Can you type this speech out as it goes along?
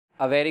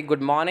A very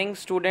good morning,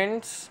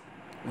 students.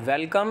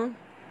 Welcome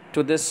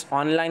to this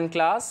online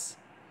class.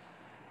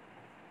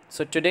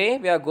 So today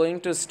we are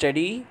going to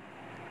study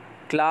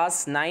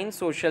class 9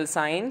 social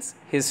science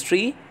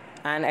history,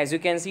 and as you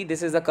can see,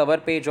 this is the cover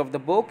page of the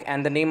book,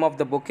 and the name of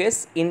the book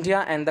is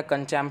India and the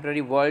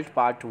Contemporary World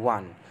Part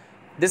 1.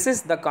 This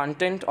is the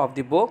content of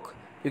the book.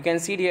 You can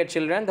see, dear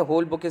children, the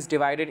whole book is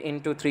divided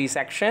into 3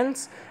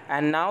 sections,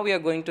 and now we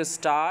are going to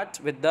start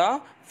with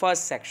the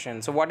first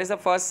section. So what is the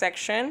first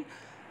section?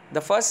 The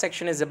first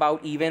section is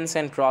about events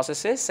and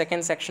processes.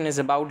 Second section is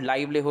about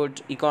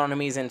livelihood,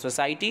 economies and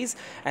societies.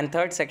 And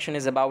third section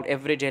is about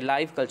everyday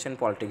life, culture and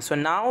politics. So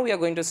now we are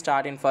going to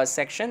start in first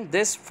section,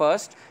 this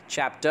first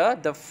chapter,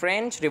 the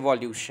French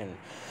Revolution.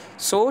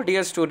 So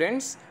dear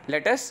students,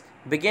 let us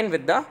begin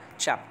with the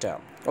chapter.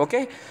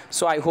 Okay,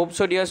 so I hope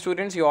so, dear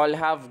students, you all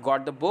have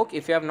got the book.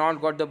 If you have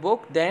not got the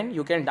book, then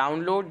you can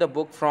download the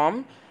book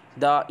from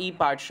the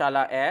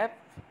ePathshala app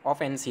of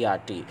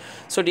NCERT.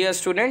 So dear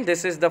student,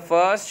 this is the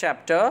first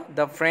chapter,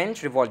 the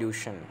French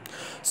Revolution.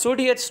 So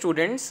dear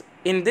students,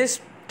 in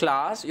this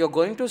class you're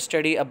going to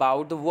study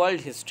about the world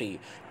history.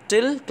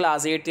 Till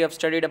class 8 you have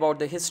studied about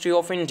the history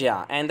of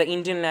India and the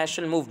Indian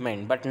national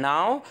movement, but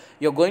now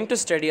you're going to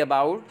study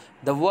about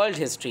the world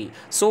history.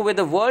 So with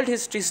the world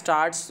history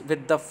starts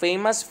with the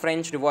famous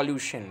French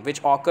Revolution, which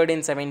occurred in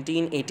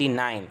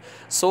 1789.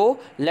 So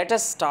let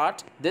us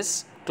start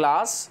this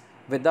class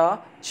with the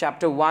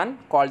chapter 1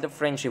 called the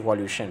French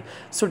Revolution.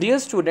 So dear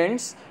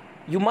students,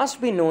 you must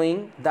be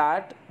knowing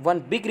that one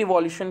big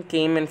revolution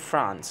came in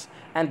France,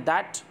 and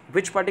that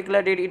which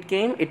particular date it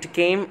came? It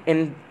came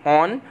in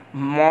on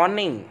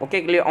morning,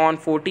 okay, on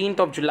 14th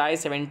of July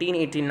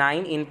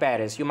 1789 in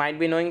Paris. You might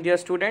be knowing, dear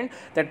student,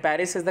 that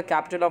Paris is the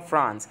capital of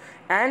France,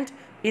 and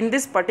in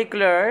this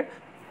particular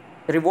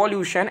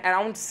revolution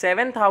around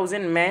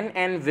 7,000 men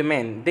and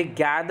women, they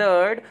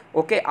gathered,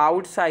 okay,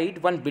 outside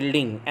one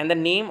building, and the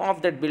name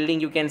of that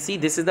building, you can see,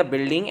 this is the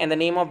building, and the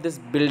name of this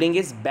building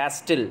is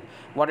Bastille.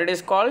 What it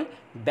is called?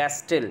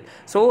 Bastille.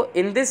 So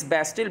in this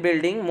Bastille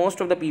building,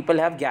 most of the people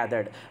have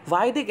gathered.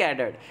 Why they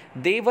gathered?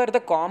 They were the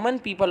common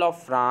people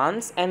of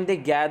France, and they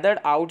gathered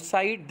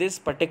outside this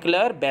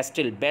particular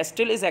Bastille.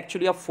 Bastille is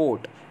actually a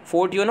fort,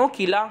 you know,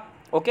 Kila.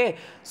 Okay,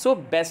 so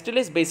Bastille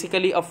is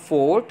basically a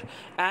fort,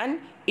 and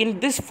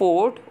in this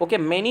fort, okay,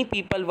 many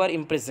people were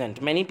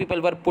imprisoned, many people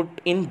were put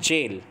in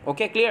jail.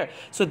 Okay, clear?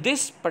 So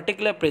this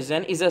particular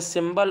prison is a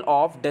symbol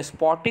of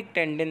despotic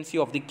tendency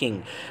of the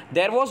king.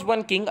 There was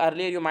one king,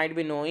 earlier you might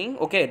be knowing,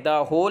 okay,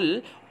 the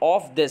whole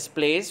of this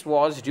place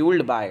was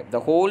ruled by,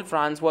 the whole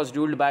France was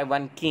ruled by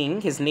one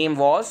king. His name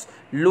was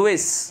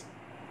Louis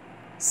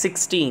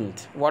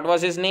 16th. What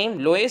was his name?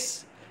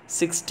 Louis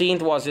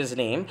 16th was his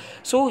name.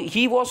 So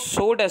he was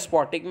so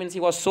despotic, means he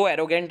was so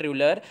arrogant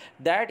ruler,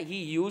 that he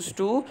used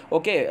to,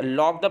 okay,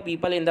 lock the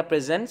people in the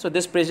prison. So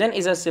this prison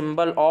is a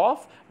symbol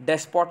of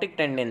despotic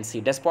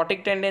tendency.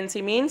 Despotic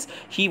tendency means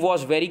he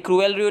was very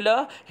cruel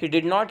ruler. He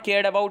did not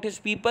care about his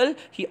people.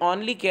 He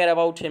only cared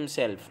about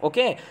himself.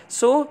 Okay,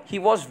 so he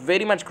was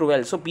very much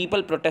cruel. So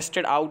people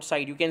protested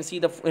outside. You can see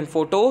the in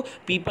photo,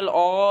 people,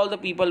 all the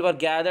people were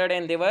gathered,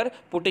 and they were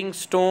putting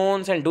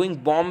stones and doing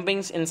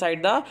bombings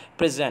inside the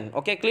prison.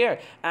 Okay, clear?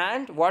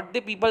 And what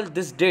the people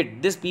this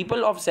did, this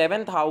people of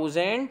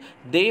 7,000,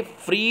 they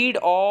freed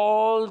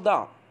all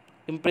the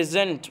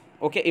imprisoned,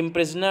 okay,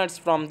 imprisoners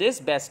from this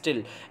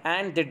Bastille,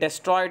 and they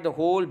destroyed the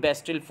whole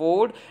Bastille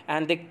fort,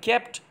 and they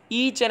kept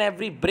each and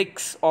every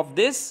bricks of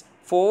this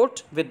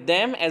fort with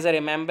them as a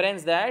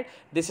remembrance that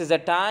this is a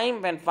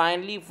time when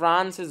finally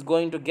France is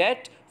going to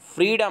get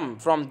freedom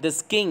from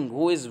this king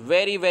who is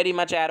very, very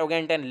much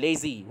arrogant and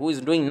lazy, who is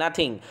doing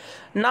nothing.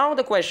 Now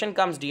the question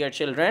comes, dear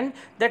children,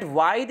 that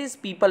why these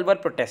people were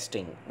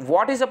protesting?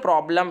 What is the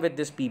problem with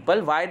these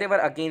people? Why they were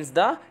against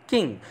the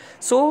king?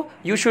 So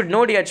you should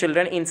know, dear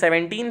children, in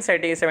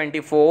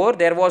 1774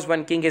 there was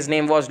one king. His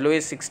name was Louis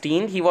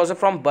XVI. He was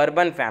from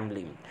Bourbon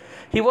family.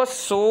 He was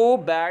so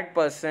bad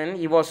person,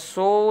 he was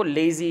so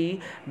lazy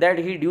that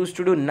he used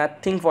to do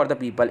nothing for the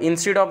people.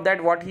 Instead of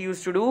that, what he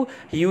used to do?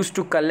 He used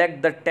to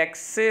collect the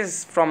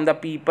taxes from the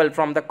people,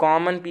 from the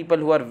common people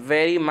who are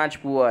very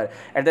much poor.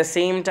 At the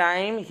same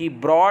time, he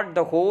brought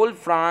the whole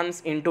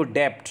France into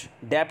debt.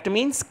 Debt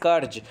means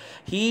scourge.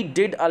 He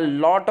did a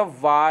lot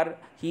of war.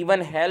 He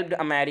even helped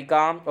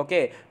America,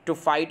 okay, to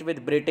fight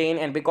with Britain,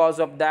 and because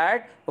of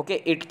that,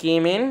 okay, it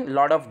came in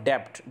lot of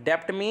debt.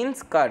 Debt means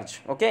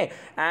scourge, okay,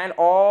 and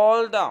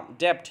all the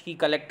debt he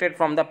collected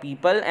from the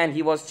people, and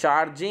he was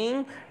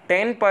charging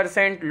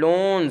 10%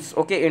 loans,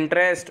 okay,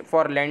 interest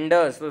for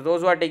lenders. So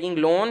those who are taking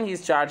loan, he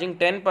is charging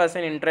 10%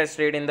 interest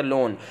rate in the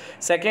loan.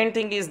 Second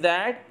thing is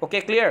that,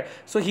 okay, clear?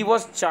 So he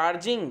was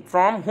charging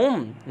from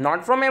whom?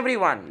 Not from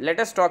everyone. Let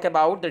us talk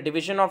about the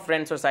division of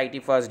French society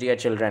first, dear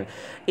children.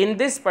 In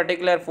this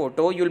particular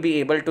photo, you'll be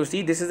able to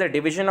see this is the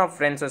division of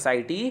French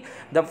society.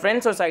 The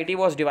French society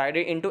was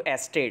divided into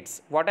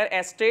estates. What are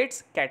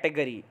estates?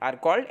 Category are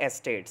called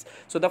estates.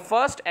 So the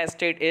first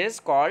estate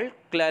is called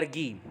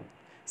clergy.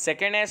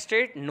 Second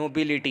estate,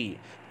 nobility.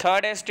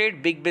 Third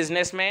estate, big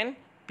businessmen,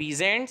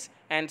 peasants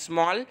and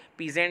small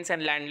peasants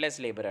and landless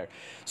laborer.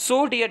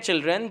 So dear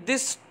children,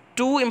 this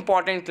two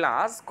important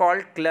class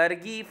called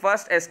clergy,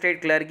 first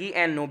estate clergy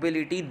and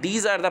nobility,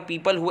 these are the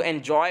people who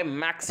enjoy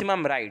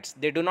maximum rights.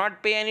 They do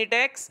not pay any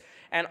tax,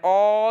 and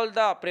all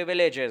the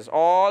privileges,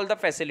 all the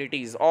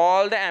facilities,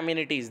 all the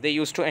amenities they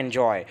used to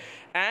enjoy.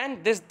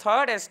 And this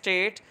third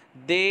estate,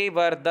 they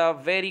were the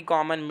very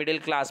common middle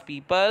class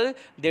people.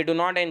 They do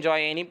not enjoy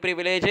any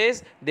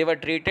privileges. They were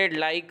treated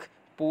like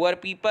poor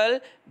people,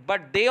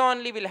 but they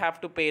only will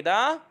have to pay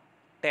the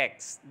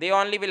tax. They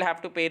only will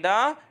have to pay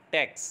the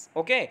tax.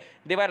 Okay,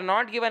 they were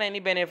not given any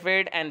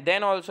benefit, and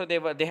then also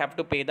they have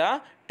to pay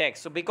the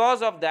tax. So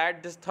because of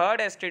that, this third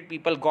estate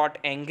people got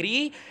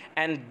angry,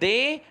 and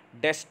they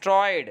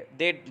destroyed,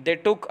 they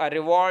took a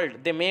revolt,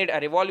 they made a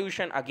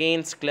revolution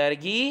against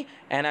clergy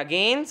and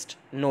against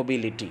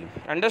nobility.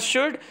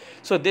 Understood?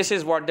 So this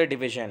is what the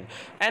division.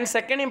 And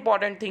second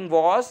important thing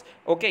was,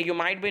 okay, you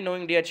might be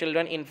knowing, dear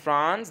children, in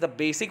France the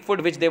basic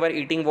food which they were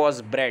eating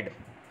was bread.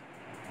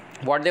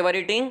 What they were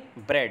eating?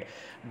 Bread.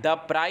 The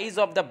price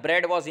of the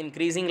bread was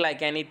increasing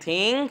like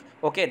anything.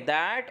 Okay,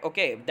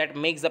 that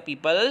makes the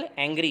people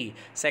angry.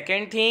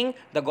 Second thing,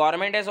 the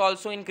government has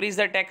also increased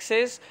the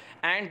taxes,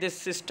 and this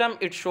system,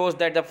 it shows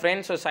that the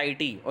French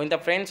society, or in the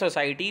French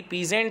society,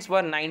 peasants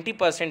were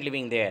 90%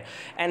 living there,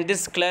 and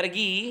this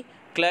clergy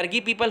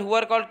people who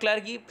are called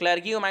clergy,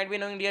 you might be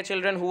knowing, dear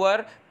children, who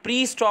are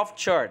priest of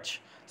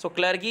church. So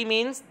clergy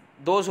means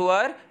those who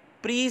are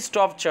priest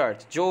of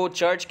church, जो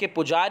church के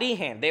पुजारी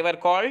हैं, they were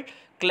called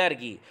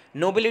clergy.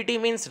 Nobility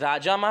means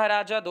Raja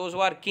Maharaja, those who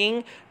are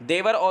king,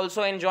 they were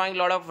also enjoying a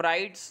lot of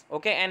rights,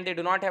 okay, and they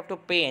do not have to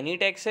pay any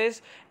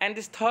taxes. And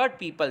this third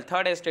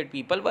estate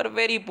people were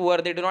very poor,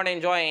 they do not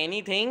enjoy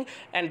anything,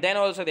 and then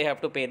also they have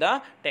to pay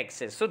the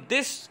taxes. So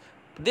this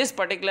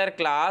particular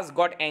class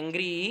got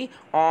angry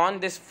on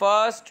this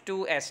first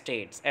two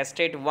estates,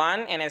 estate 1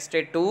 and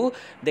estate 2.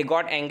 They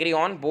got angry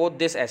on both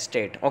this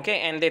estate, okay,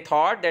 and they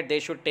thought that they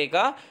should take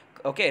a,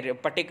 okay,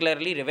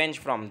 particularly revenge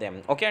from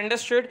them. Okay,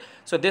 understood?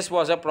 So this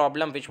was a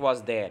problem which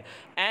was there.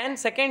 And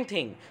second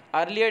thing,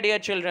 earlier, dear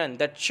children,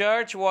 the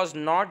church was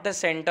not the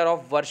center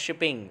of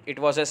worshipping. It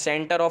was a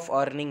center of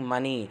earning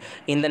money.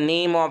 In the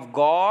name of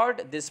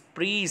God, this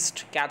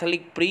priest,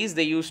 Catholic priest,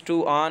 they used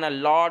to earn a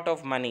lot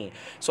of money.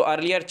 So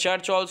earlier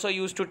church also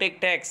used to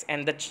take tax,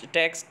 and the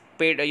tax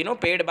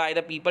paid by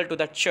the people to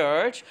the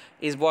church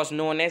was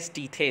known as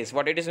tithes.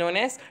 What it is known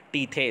as?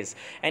 Tithes.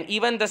 And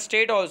even the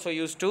state also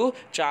used to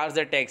charge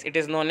the tax. It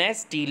is known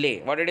as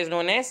tile. What it is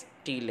known as?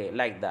 Tile,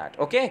 like that.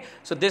 Okay,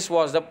 so this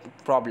was the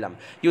problem.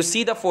 You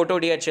see the photo,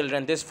 dear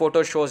children. This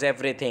photo shows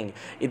everything.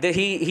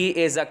 He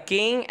is a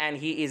king and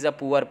he is a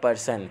poor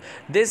person.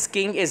 This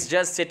king is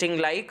just sitting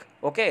like,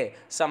 okay,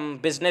 some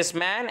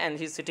businessman, and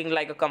he's sitting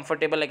like a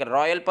comfortable, like a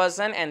royal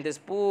person, and this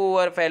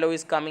poor fellow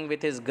is coming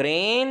with his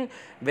grain,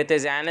 with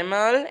his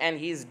animal, and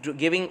he's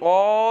giving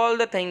all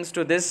the things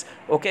to this,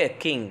 okay,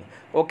 king.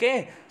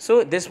 Okay,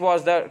 so this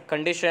was the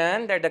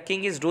condition, that the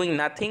king is doing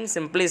nothing,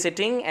 simply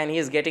sitting, and he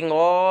is getting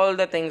all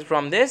the things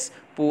from this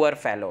poor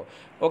fellow.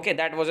 Okay,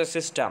 that was a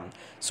system.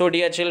 So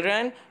dear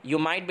children, you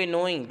might be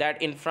knowing that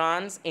in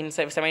France in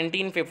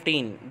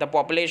 1715 the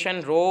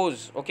population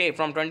rose, okay,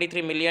 from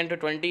 23 million to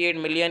 28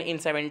 million in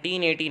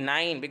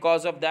 1789.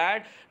 Because of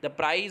that, the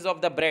price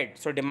of the bread,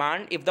 so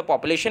demand, if the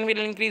population will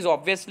increase,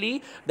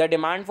 obviously the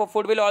demand for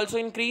food will also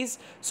increase.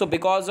 So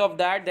because of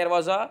that, there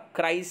was a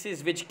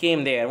crisis which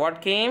came there.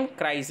 What came?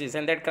 Crisis.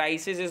 And that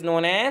crisis is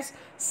known as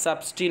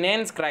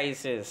subsistence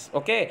crisis.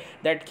 Okay,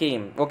 that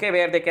came, okay,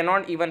 where they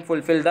cannot even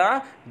fulfill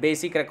the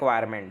basic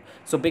requirement.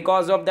 So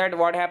because of that,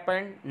 what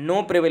happened?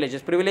 No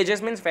privileges.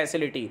 Privileges means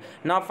facility.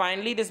 Now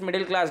finally this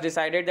middle class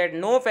decided that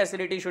no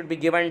facility should be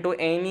given to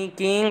any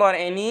king or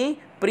any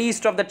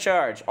priest of the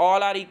church.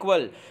 All are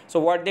equal. So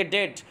what they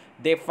did,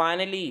 they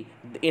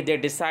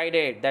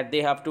decided that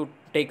they have to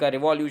take a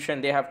revolution,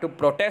 they have to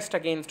protest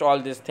against all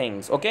these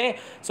things. Okay,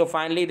 so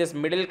finally this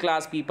middle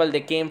class people,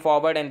 they came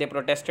forward and they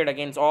protested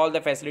against all the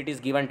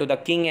facilities given to the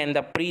king and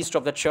the priest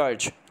of the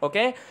church.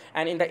 Okay,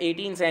 and in the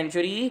 18th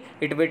century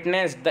it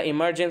witnessed the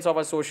emergence of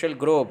a social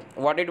group.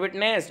 What it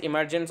witnessed?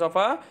 Emergence of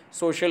a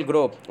social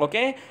group.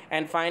 Okay,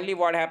 and finally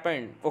what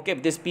happened? Okay,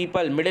 these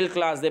people, middle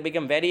class, they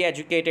became very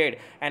educated,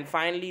 and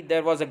finally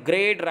there was a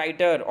great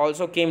writer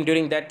also came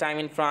during that time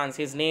in France.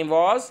 His name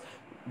was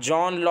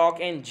John Locke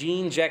and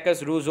Jean-Jacques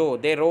Rousseau.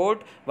 They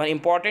wrote one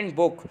important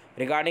book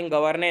regarding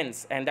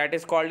governance, and that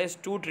is called as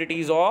Two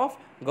Treatises of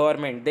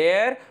Government.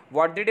 There,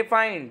 what they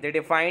defined? They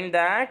defined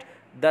that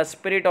the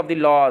spirit of the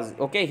laws.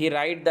 Okay, he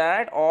write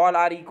that all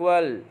are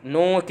equal,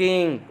 no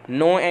king,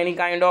 no any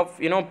kind of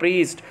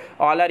priest,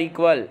 all are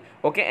equal.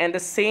 Okay, and the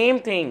same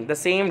thing, the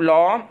same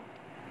law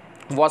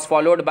was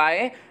followed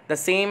by the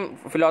same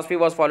philosophy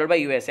was followed by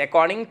US.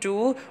 According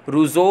to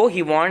Rousseau,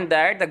 he wanted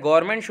that the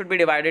government should be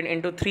divided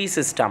into three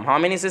systems. How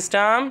many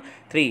systems?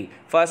 Three.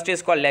 First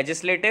is called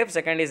legislative,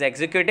 second is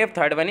executive,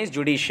 third one is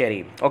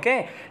judiciary.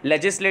 Okay,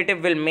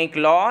 legislative will make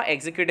law,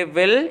 executive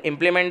will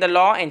implement the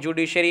law, and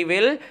judiciary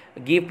will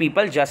give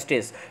people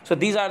justice. So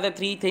these are the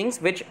three things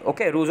which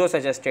Rousseau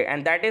suggested,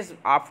 and that is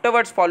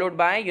afterwards followed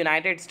by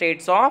United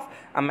States of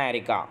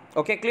America.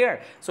 Okay,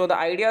 clear? So the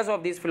ideas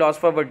of these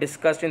philosophers were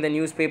discussed in the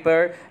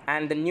newspaper,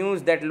 and the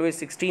news that Louis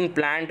XVI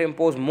planned to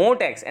impose more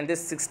tax, and Louis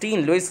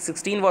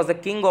XVI was the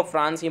king of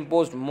France. He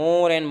imposed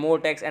more and more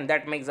tax, and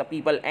that makes the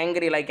people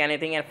angry like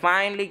anything. And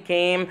finally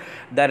came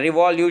the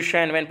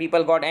revolution, when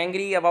people got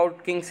angry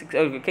about King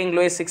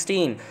Louis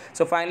XVI.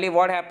 So finally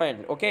what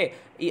happened? Okay,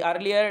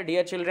 earlier,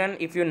 dear children,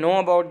 if you know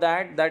about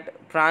that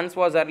France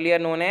was earlier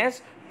known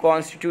as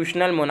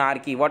constitutional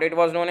monarchy. What it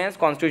was known as?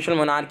 Constitutional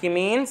monarchy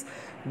means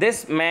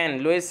this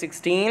man Louis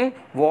XVI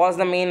was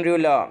the main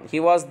ruler.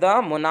 He was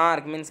the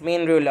monarch, means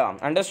main ruler.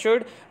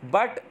 Understood?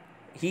 But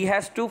he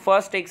has to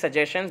first take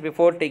suggestions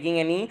before taking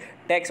any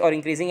tax or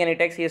increasing any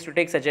tax. He has to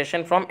take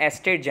suggestion from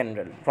Estate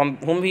General. From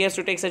whom he has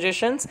to take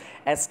suggestions?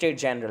 Estate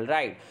General,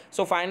 right?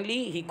 So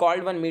finally he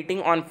called one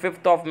meeting on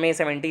 5th of May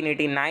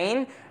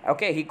 1789.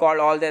 Okay, he called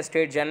all the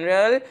Estate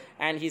General,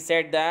 and he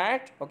said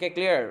that, okay,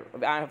 clear,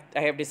 I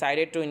have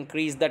decided to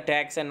increase the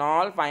tax and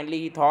all. Finally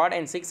he thought,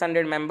 and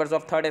 600 members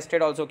of third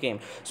estate also came.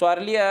 So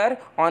earlier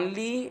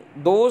only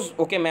those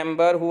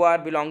member who are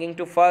belonging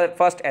to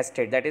first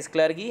estate, that is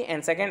clergy,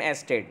 and second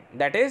estate,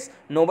 that is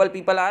noble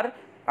people,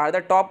 are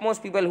the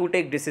topmost people who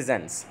take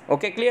decisions.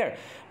 Okay, clear?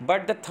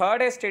 But the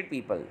third estate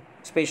people,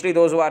 especially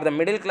those who are the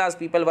middle class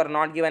people, were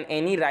not given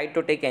any right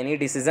to take any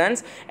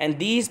decisions, and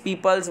these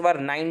peoples were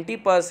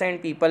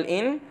 90% people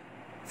in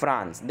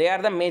France. They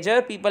are the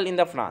major people in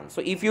the France.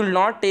 So if you will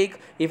not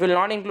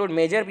include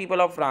major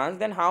people of France,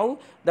 then how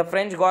the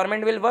French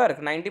government will work?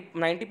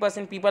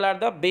 90% people are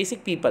the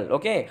basic people.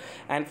 Okay,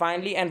 and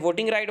finally, and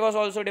voting right was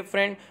also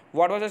different.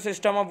 What was the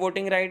system of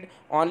voting right?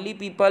 Only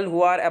people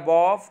who are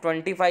above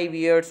 25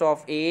 years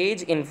of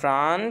age in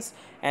France,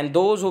 and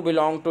those who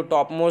belong to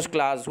topmost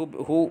class,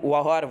 who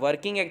are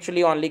working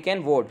actually, only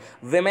can vote.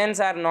 Women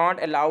are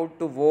not allowed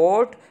to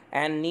vote,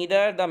 and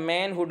neither the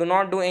men who do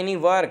not do any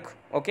work,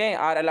 okay,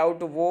 are allowed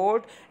to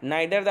vote.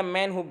 Neither the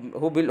men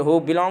who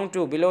belong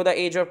to below the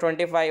age of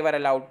 25 are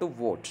allowed to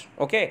vote.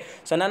 Okay,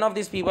 so none of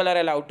these people are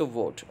allowed to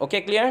vote.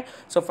 Okay, clear?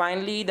 So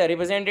finally the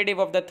representative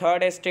of the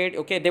third estate,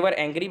 okay, they were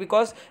angry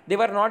because they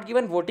were not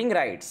given voting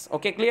rights.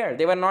 Okay, clear?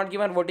 They were not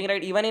given voting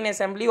right. Even in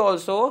assembly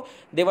also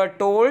they were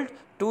told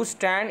to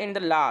stand in the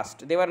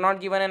last. They were not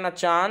given a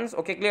chance.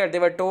 Okay, clear? They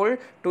were told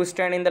to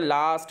stand in the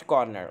last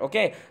corner.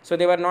 Okay, so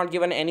they were not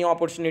given any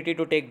opportunity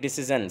to take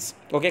decisions.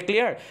 Okay,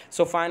 clear?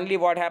 So finally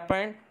what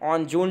happened?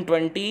 On June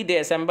 20, they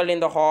assembled in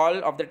the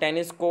hall of the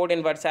tennis court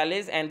in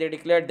Versailles, and they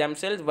declared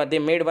themselves, but they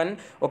made one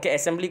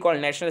assembly called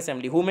National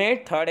Assembly. Who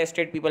made? Third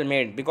estate people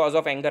made, because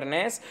of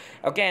angerness.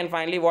 Okay, and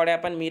finally what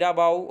happened?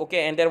 Mirabeau,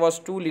 and there was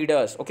two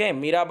leaders,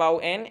 Mirabeau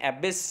and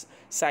Abbess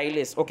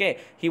Silas. Okay,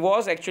 he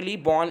was actually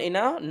born in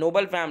a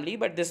noble family,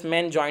 but this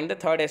man joined the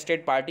third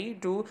estate party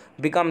to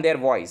become their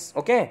voice.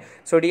 Okay,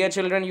 so dear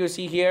children, you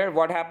see here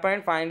what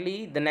happened.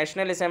 Finally the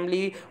National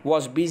Assembly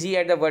was busy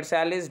at the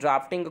Versailles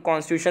drafting a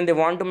constitution. They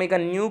want to make a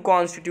new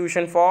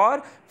constitution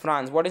for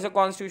France. What is a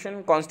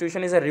constitution?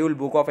 Constitution is a rule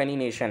book of any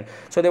nation.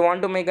 So they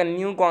want to make a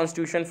new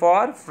constitution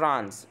for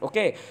France.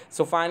 Okay,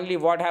 so finally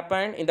what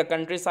happened? In the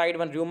countryside,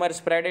 one rumor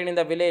spread in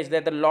the village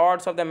that the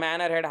lords of the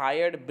manor had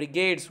hired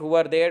brigades who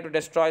were there to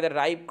destroy the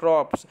ripe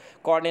crops,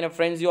 caught in a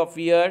frenzy of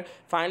fear.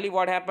 Finally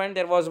what happened?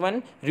 There was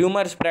one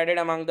rumor spreaded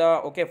among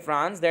the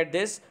France that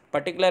this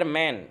particular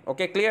man,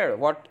 clear,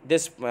 what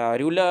this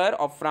ruler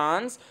of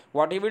France,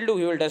 what he will do?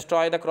 He will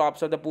destroy the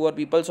crops of the poor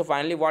people. So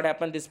finally what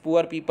happened? These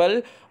poor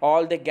people,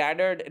 all they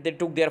gathered, they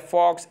took their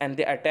forks and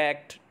they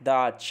attacked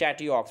the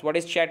Chatillons. What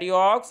is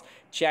Chatillons?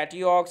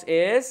 Chatillons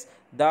is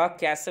the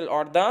castle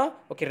or the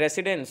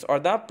residence or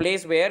the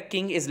place where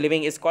king is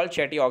living is called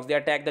Chatillons. They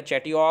attacked the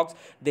Chatillons,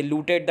 they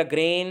looted the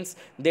grains,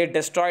 they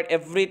destroyed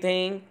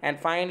everything, and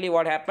finally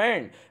what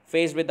happened?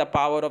 Faced with the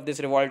power of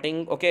this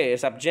revolting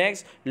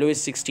subjects, Louis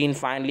XVI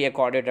finally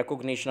accorded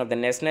recognition of the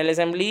National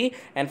Assembly,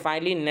 and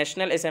finally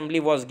National Assembly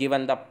was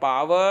given the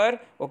power,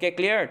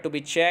 clear, to be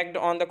checked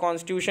on the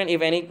constitution.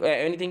 If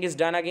anything is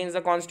done against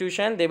the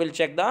constitution, they will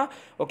check the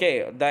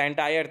the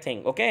entire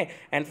thing.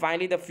 And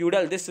finally the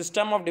feudal, this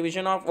system of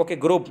division of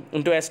group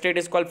into estate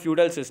is called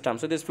feudal system.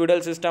 So this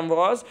feudal system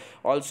was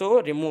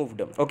also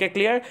removed.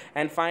 Clear?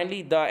 And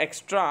finally the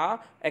extra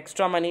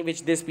money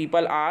which these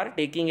people are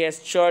taking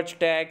as church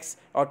tax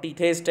or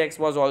tithes tax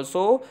was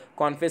also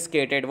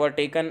confiscated, were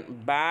taken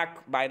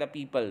back by the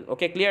people.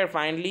 Clear?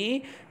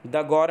 Finally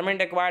the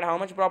government acquired how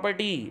much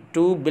property?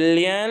 2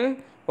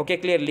 billion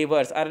clear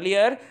livres.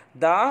 Earlier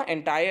the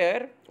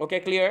entire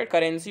clear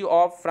currency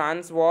of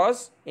France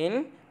was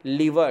in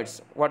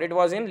livres. What it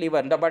was in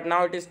liver, but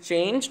now it is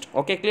changed,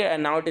 clear,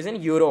 and now it is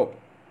in euro.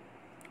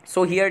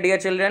 So here, dear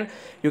children,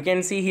 you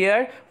can see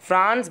here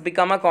France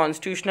become a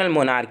constitutional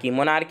monarchy.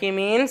 Monarchy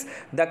means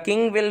the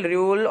king will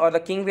rule or the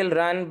king will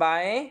run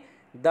by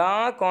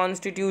the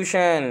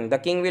constitution. The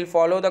king will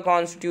follow the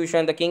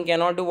constitution. The king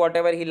cannot do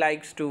whatever he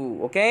likes to.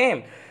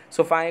 Okay.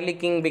 So finally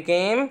king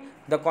became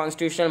the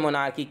constitutional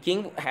monarchy.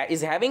 King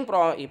is having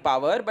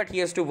power, but he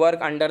has to work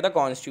under the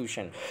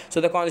constitution.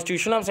 So the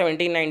constitution of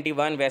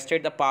 1791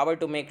 vested the power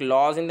to make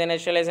laws in the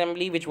National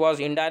Assembly, which was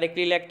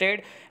indirectly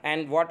elected.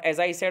 And what, as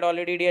I said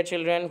already, dear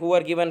children, who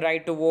are given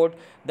right to vote?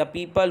 The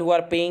people who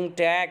are paying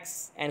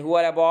tax and who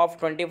are above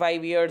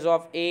 25 years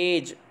of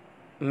age.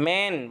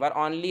 Men were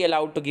only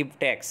allowed to give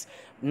tax.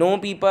 No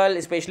people,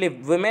 especially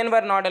women,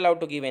 were not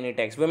allowed to give any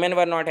tax. Women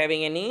were not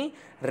having any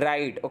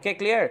right. Okay,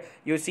 clear?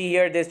 You see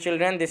here, this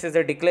children, this is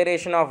the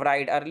declaration of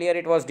right. Earlier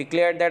it was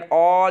declared that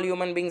all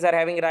human beings are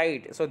having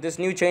right. So this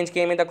new change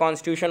came in the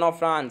constitution of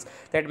France,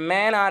 that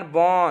men are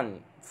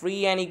born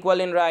free and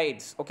equal in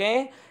rights.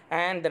 Okay,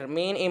 and the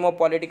main aim of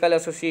political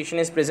association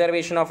is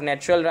preservation of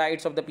natural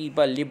rights of the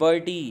people,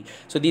 liberty.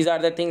 So these are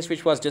the things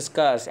which was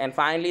discussed. And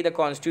finally the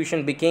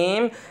constitution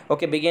begin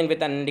with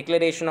a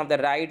declaration of the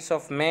rights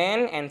of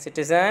men and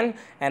citizen,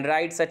 and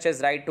rights such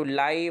as right to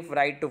life,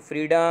 right to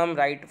freedom,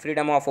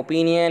 freedom of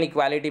opinion,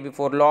 equality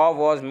before law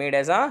was made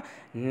as a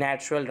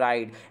natural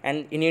right.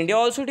 And in India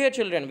also, dear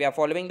children, we are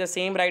following the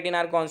same right in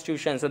our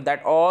constitution. So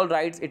that all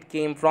rights, it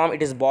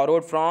is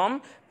borrowed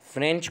from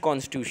French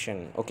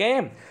constitution.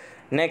 Okay.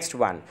 Next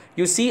one,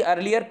 you see,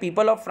 earlier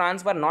people of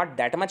France were not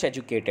that much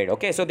educated.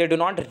 Okay, so they do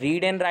not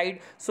read and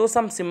write. So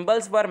some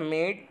symbols were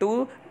made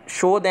to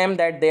show them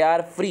that they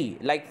are free.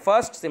 Like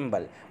first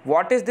symbol,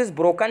 what is this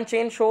broken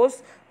chain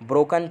shows?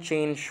 Broken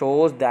chain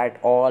shows that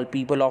all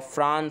people of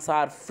France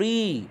are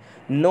free.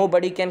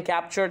 Nobody can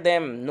capture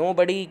them.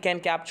 Nobody can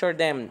capture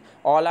them.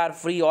 All are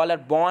free. All are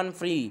born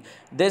free.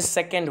 This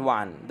second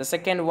one, the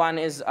second one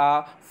is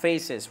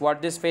faces.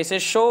 What this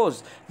faces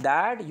shows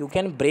that you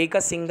can break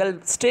a single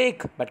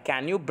stick, but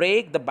can you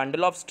break the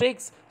bundle of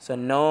sticks? So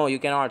no, you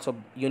cannot. So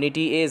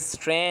unity is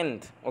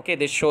strength. Okay,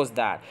 this shows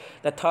that.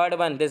 The third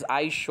one, this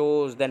eye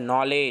shows the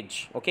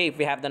knowledge. Okay, if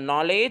we have the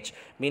knowledge,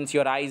 means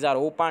your eyes are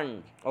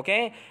opened.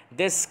 Okay,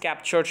 this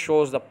captured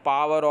shows the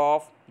power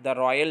of the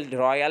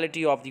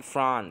royalty of the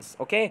France.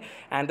 Okay,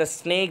 and the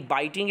snake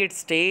biting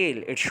its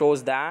tail, it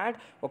shows that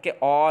okay,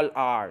 all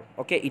are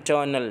okay,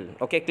 eternal.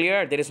 Okay,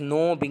 clear? There is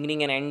no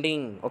beginning and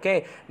ending.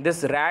 Okay,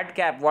 this red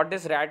cap, what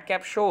this red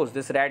cap shows?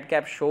 This red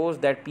cap shows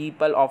that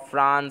people of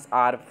France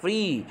are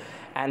free.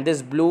 And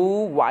this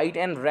blue, white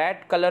and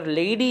red color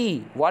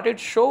lady, what it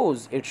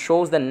shows? It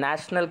shows the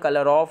national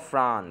color of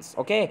France.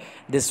 Okay,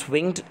 this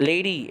winged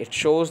lady, it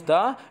shows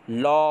the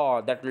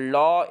law, that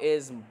law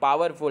is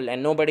powerful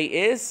and nobody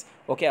is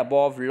okay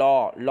above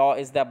law. Law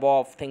is the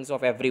above things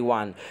of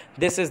everyone.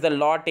 This is the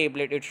law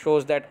tablet. It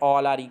shows that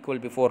all are equal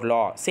before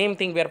law. Same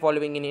thing we are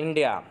following in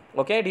India.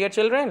 Okay, dear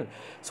children,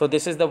 so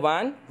this is the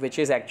one which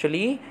is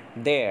actually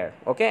there.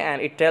 Okay,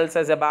 and it tells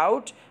us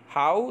about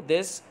how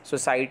this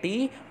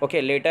society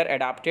okay later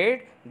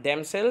adapted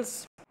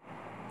themselves.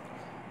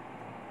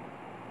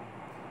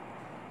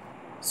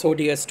 So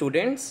dear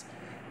students,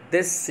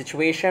 this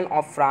situation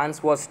of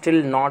France was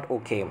still not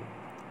okay.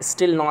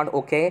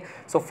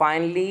 So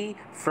finally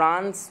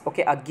France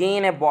okay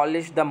again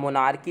abolished the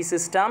monarchy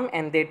system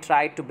and they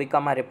tried to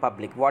become a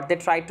republic. What they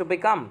tried to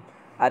become?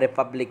 A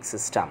republic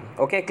system.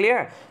 Okay,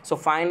 clear? So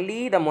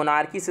finally the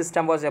monarchy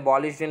system was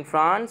abolished in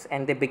France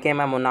and they became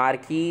a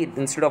monarchy.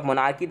 Instead of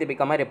monarchy, they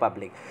become a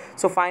republic.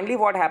 So finally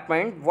what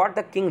happened? What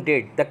the king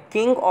did? The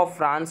king of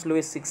France,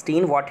 Louis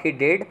XVI, what he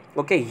did?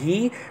 Okay,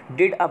 he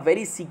did a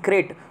very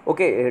secret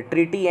okay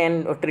treaty,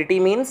 and treaty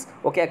means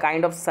okay a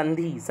kind of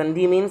sandhi.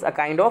 Sandhi means a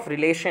kind of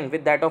relation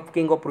with that of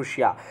King of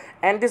Prussia.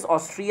 And this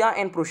Austria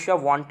and Prussia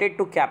wanted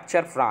to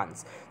capture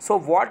France. So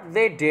what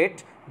they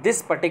did,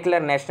 this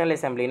particular National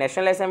Assembly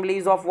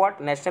is of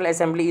what? National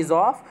Assembly is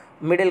of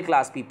middle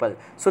class people.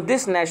 So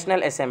this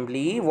National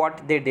Assembly,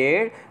 what they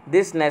did,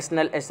 this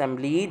National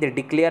Assembly, they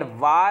declare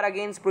war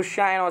against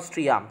Prussia and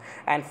Austria.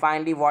 And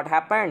finally what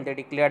happened? They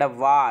declared a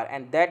war.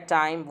 And that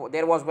time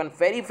there was one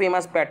very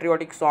famous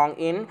patriotic song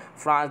in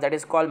France that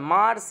is called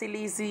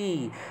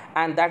Marseillaise,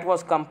 and that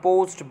was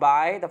composed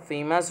by the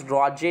famous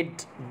Roger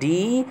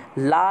de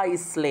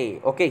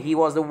l'Isle. Okay, he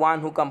was the one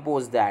who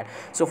composed that.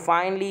 So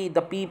finally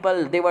the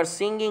people, they were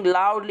singing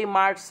loudly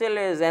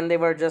Marseillaise and they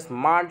were just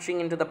marching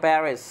into the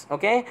Paris.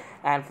 Okay,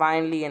 and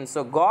finally, and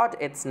so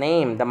got its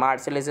name. The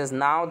Marseillaise is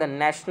now the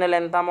national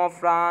anthem of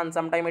France.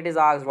 Sometime it is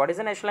asked, what is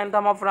the national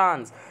anthem of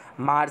France?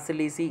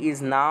 Marseillaise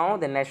is now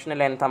the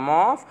national anthem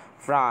of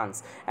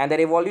France. And the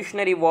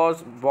revolutionary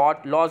was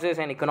brought losses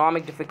and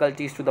economic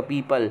difficulties to the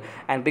people,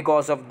 and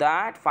because of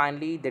that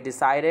finally they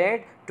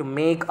decided to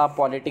make a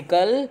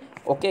political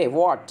okay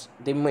what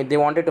they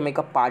wanted to make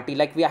a party,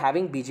 like we are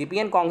having BJP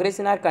and Congress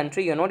in our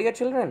country, you know, dear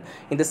children.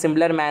 In the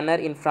similar manner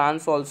in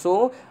France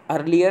also,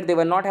 earlier they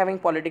were not having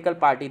political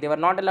party, they were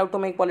not allowed to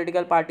make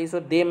political party, so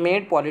they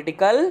made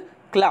political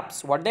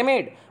clubs. What they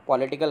made?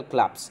 Political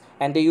clubs.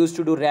 And they used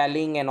to do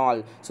rallying and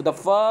all. So the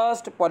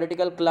first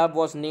political club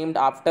was named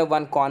after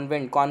one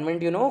convent.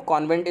 Convent, you know,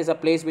 convent is a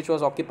place which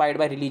was occupied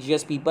by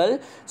religious people.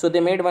 So they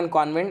made one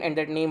convent, and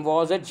that name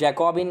was a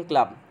Jacobin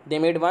club. They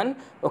made one,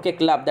 okay,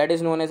 club that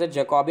is known as a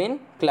Jacobin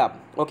club.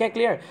 Okay,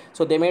 clear?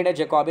 So they made a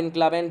Jacobin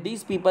club, and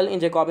these people in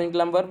Jacobin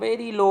club were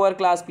very lower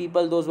class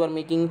people. Those were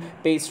making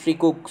pastry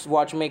cooks,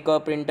 watchmaker,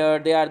 printer.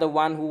 They are the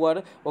one who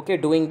were, okay,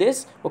 doing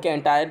this, okay,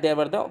 entire. They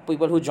were the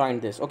people who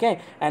joined this, okay.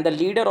 And the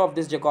leader of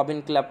this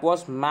Jacobin club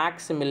was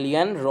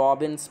Maximilian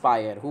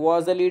Robespierre. Who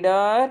was the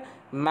leader?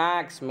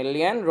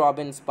 Maximilian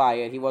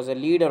Robespierre. He was a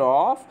leader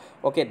of,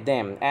 okay,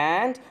 them,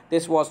 and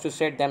this was to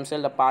set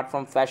themselves apart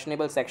from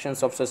fashionable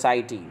sections of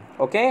society.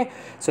 Okay,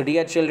 so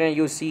dear children,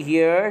 you see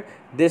here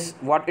this,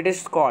 what it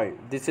is called?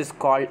 This is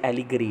called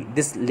allegory.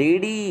 This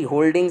lady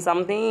holding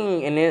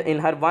something in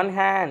her one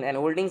hand and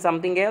holding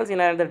something else in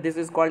another, this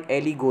is called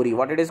allegory.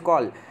 What it is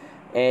called?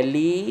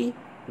 Allegory.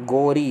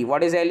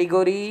 What is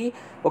allegory?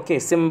 Okay,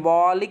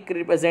 symbolic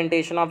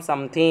representation of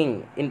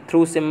something. In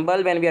through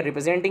symbol, when we are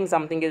representing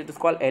something, it is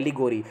called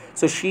allegory.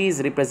 So she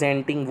is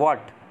representing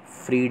what?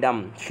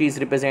 Freedom. She is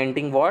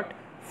representing what?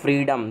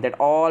 Freedom, that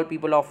all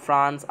people of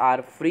France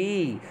are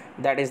free.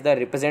 That is the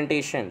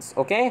representations,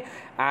 okay.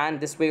 And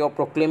this way of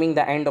proclaiming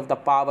the end of the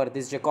power,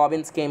 these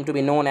Jacobins came to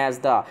be known as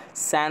the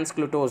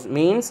sans-culottes,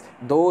 means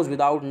those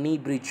without knee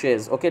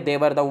breeches. Okay, they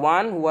were the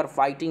one who were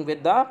fighting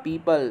with the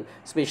people,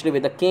 especially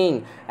with the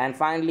king. And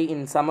finally,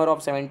 in summer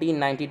of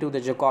 1792,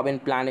 the Jacobin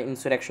planned an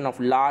insurrection of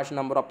large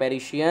number of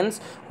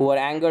Parisians who were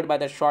angered by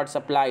the short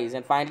supplies.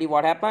 And finally,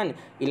 what happened?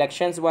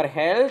 Elections were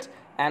held,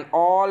 and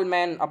all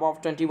men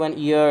above 21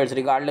 years,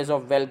 regardless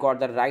of wealth, got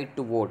the right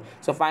to vote.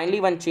 So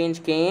finally one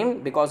change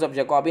came because of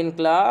Jacobin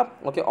club.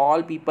 Okay,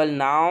 all people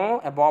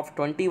now above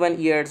 21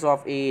 years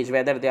of age,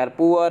 whether they are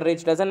poor,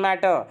 rich, doesn't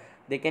matter,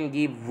 they can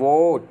give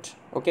vote.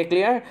 Okay,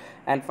 clear?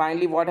 And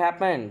finally what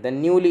happened? The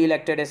newly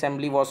elected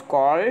assembly was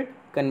called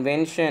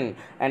convention,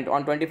 and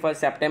on 21st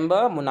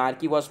September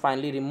monarchy was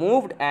finally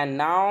removed, and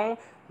now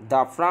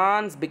the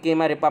France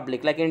became a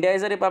republic. Like India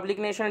is a republic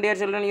nation, dear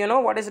children. You know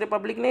what is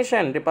republic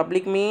nation?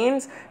 Republic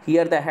means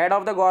here the head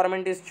of the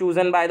government is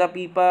chosen by the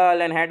people,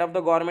 and head of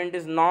the government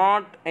is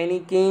not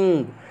any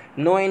king.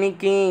 No any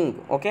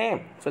king.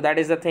 Okay, so that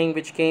is the thing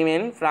which came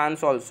in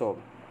France also.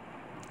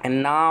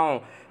 And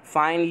now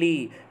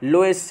finally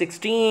Louis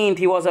XVI,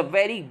 he was a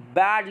very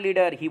bad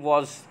leader. He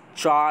was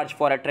charged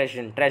for a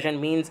treason. Treason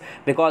means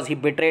because he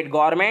betrayed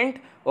government.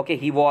 Okay,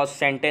 he was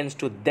sentenced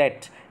to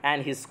death,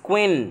 and his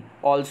queen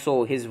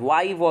also, his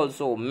wife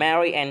also,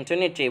 Mary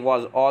Antoinette,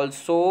 was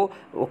also,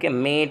 okay,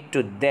 made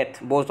to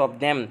death. Both of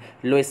them,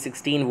 Louis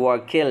XVI, were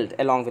killed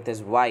along with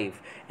his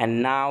wife.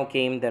 And now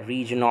came the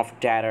region of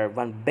terror.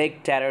 One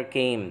big terror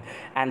came,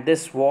 and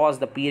this was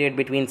the period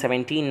between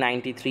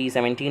 1793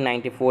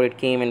 1794. It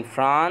came in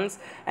France,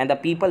 and the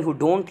people who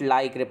don't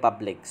like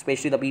republic,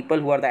 especially the people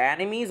who are the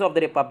enemies of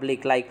the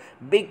republic, like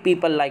big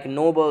people like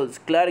nobles,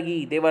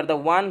 clergy, they were the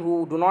one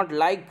who do not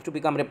like to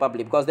become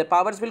republic, because their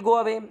powers will go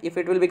away if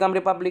it will become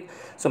republic.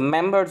 So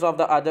members of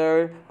the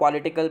other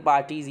political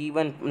parties,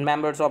 even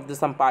members of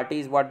some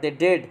parties, what they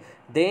did,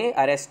 they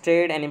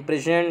arrested and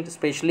imprisoned,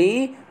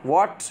 especially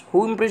what?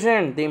 Who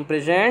imprisoned? They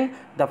imprisoned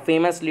the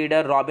famous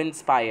leader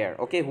Robespierre,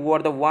 okay, who were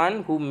the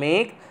one who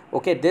make,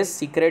 okay, this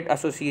secret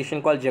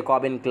association called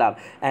Jacobin club,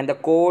 and the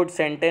court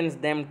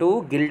sentenced them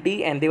to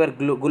guilty, and they were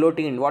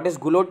guillotined. What is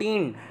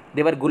guillotined?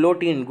 They were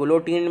guillotined.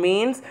 Guillotined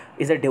means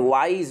is a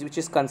device which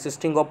is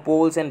consisting of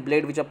poles and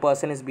blade which a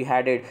person is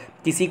beheaded.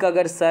 किसी का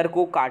अगर sir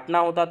को काटना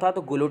होता था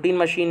तो गुलोटिन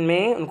machine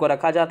में उनको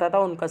रखा जाता था,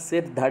 उनका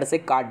सिर धड़ से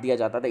काट दिया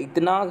जाता था.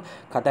 इतना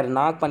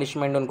खतरनाक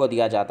पनिशमेंट उनको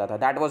दिया जाता था.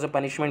 That was a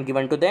punishment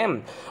given to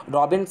them.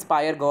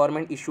 Robespierre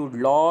government issued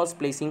laws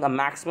placing a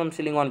maximum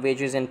ceiling on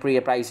wages and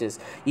prices.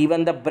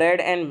 Even the bread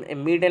and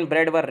meat and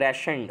bread were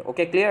rationed.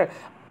 Okay, clear?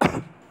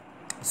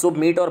 So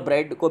meet और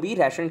bread को भी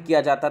ration किया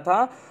जाता था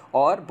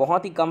और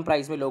बहुत ही कम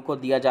price में लोगों को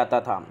दिया जाता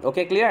था.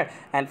 Okay, clear?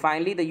 And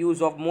finally the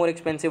use of more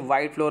expensive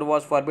white floor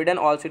was forbidden.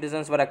 All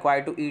citizens were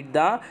required to eat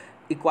the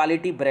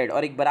equality bread,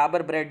 और एक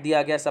बराबर ब्रेड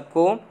दिया गया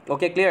सबको.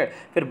 Okay, clear?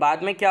 फिर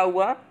बाद में क्या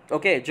हुआ?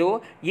 ओके,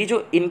 ये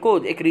जो इनको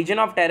एक रीजन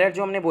ऑफ टेरर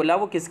जो हमने बोला,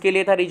 वो किसके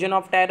लिए था reason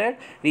of terror?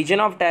 Reason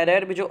of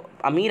terror में जो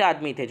अमीर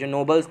आदमी थे, जो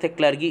नोबल्स थे,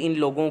 क्लर्गी, इन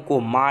लोगों को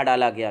मार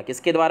डाला गया.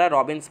 किसके द्वारा?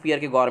 रॉबिन्सपियर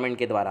के गवर्नमेंट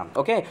के द्वारा.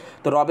 ओके,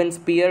 तो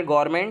रॉबिन्सपियर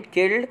government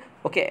killed,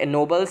 okay,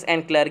 nobles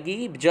and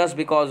clergy just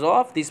because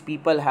of these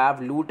people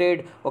have looted,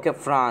 okay,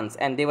 France,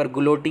 and they were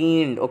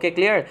guillotined. Okay,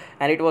 clear?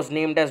 And it was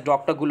named as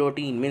Dr.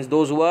 Guillotine, means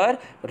those who were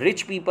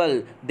rich people,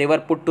 they were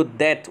put to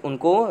death.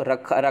 उनको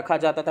रखा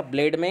जाता था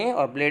blade में,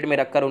 और blade में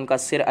रखकर उनका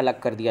सिर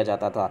अलग कर दिया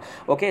जाता था.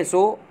 Okay,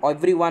 so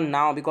everyone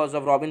now,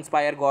 because of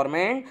Robespierre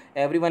government,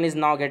 everyone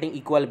is now getting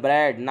equal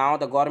bread. Now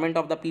the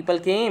government of the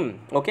people came.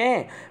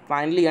 Okay,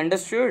 finally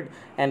understood.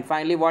 And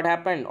finally what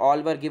happened?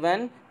 All were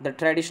given the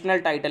traditional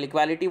title.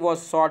 Equality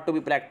was sought to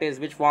be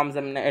practiced, which forms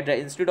the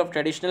institute of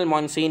traditional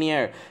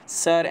Monseigneur,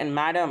 Sir and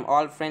Madam.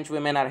 All French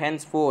women are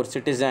henceforth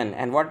citizen.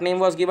 And what name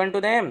was given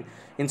to them?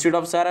 Instead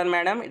of sir and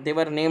madam, they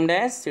were named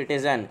as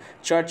citizen.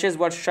 Churches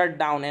were shut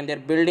down and their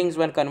buildings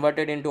were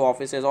converted into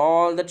offices.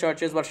 All the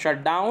churches were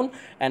shut down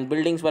and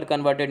buildings were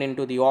converted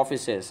into the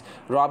offices.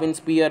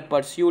 Robespierre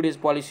pursued his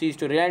policies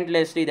to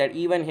relentlessly that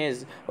even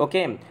his,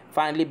 okay,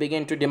 finally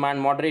began to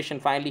demand moderation.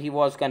 Finally he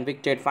was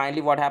convicted.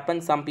 Finally what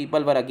happened, some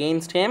people were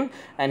against him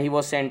and he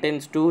was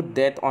sentenced to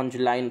death on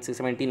July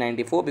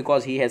 1794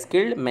 because he has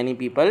killed many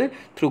people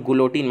through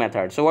guillotine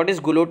method. So what is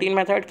guillotine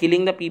method?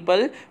 Killing the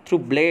people through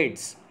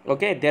blades.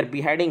 Okay, they're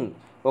beheading.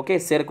 Okay,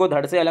 सिर को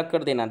धड़ से अलग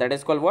कर देना. That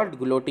is called what?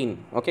 Guillotine.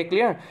 Okay,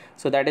 clear?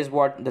 So that is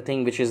what the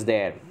thing which is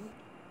there.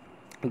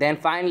 Then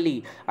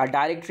finally a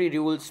directory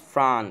rules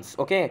France.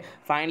 Okay,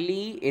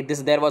 finally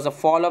there was a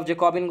fall of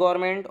Jacobin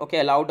government,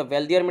 okay, allowed a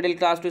wealthier middle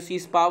class to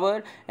seize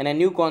power, and a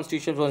new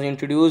constitution was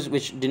introduced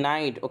which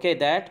denied, okay,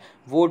 that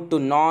vote to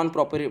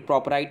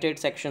non-proprietary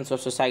sections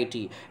of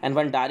society, and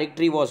one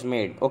directory was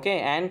made, okay,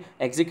 and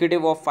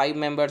executive of 5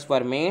 members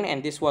were made,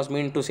 and this was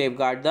meant to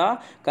safeguard the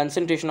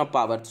concentration of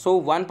power. So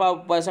one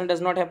person does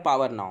not have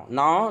power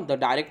now the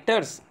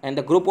directors and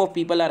the group of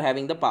people are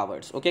having the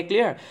powers. Okay,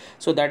 clear?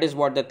 So that is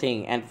what the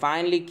thing. And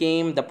finally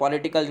came the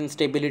political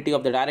instability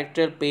of the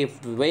director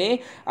paved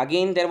way.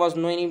 Again there was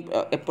no any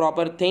a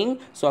proper thing,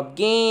 so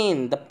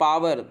again the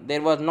power,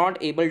 there was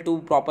not able to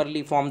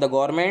properly form the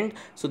government,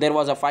 so there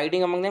was a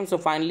fighting among them. So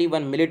finally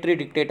one military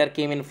dictator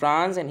came in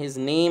France and his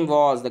name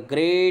was the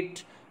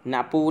great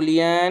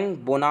Napoleon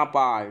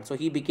Bonaparte. So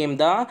he became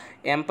the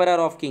emperor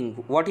of king.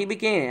 What he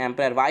became?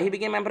 Emperor. Why he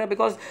became emperor?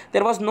 Because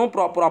there was no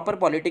proper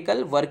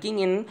political working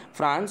in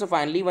France. So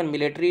finally one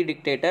military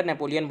dictator,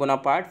 Napoleon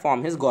Bonaparte,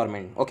 formed his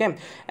government. Okay,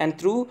 and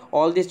through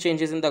all these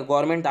changes in the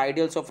government, the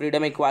ideals of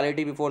freedom,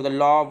 equality before the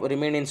law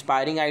remained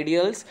inspiring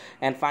ideals.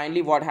 And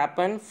finally what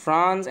happened?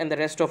 France and the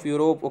rest of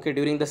Europe, okay,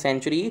 during the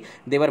century,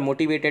 they were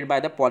motivated by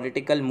the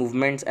political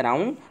movements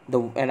around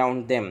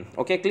them.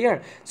 Okay,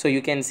 clear? So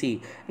you can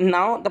see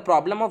now the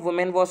problem of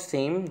women was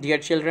same, dear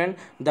children.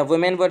 The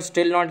women were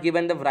still not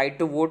given the right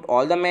to vote.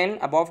 All the men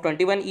above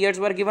 21 years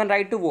were given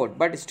right to vote,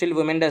 but still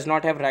women does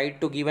not have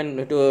right to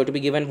be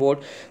given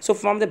vote. So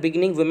from the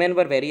beginning women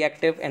were very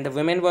active, and the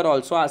women were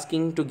also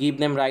asking to give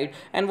them right.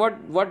 And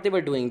what they were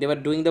doing, they were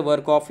doing the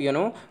work of, you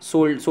know,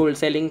 sold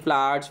selling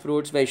flowers,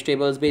 fruits,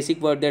 vegetables, basic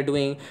work they're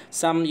doing.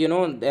 Some, you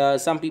know,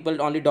 some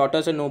people, only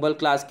daughters of noble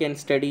class can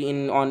study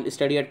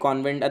study at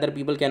convent, other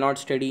people cannot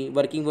study.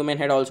 Working women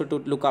had also to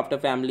look after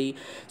family.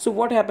 So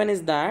what happened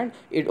is that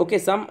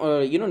some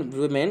you know,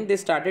 women, they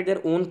started their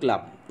own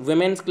club,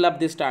 women's club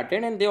they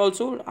started, and they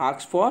also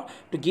asked for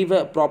to give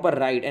a proper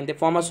right, and they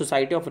form a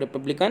society of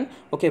republican,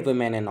 okay,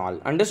 women and all.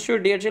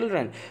 Understood, dear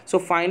children? So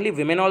finally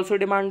women also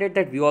demanded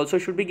that we also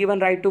should be given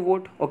right to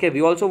vote. Okay,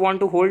 we also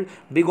want to hold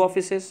big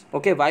offices.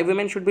 Okay, why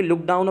women should be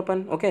looked down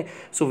upon? Okay,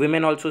 so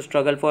women also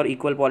struggle for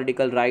equal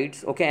political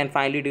rights. Okay, and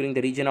finally during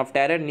the Region of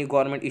Terror, new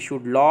government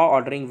issued law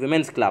ordering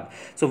women's club.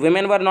 So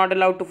women were not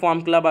allowed to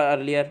form club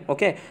earlier.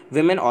 Okay,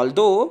 women,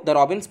 although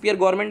the Robespierre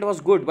government was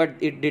good, but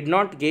it did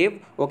not give,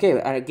 okay,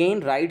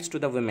 again rights to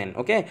the women.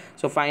 Okay,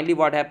 so finally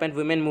what happened?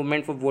 Women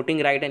movement for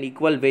voting right and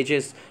equal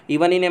wages.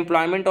 Even in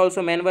employment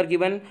also men were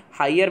given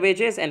higher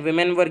wages and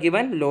women were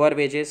given lower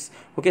wages.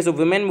 Okay, so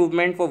women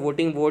movement for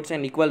voting, votes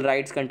and equal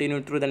rights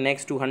continued through the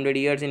next 200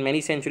 years in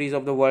many centuries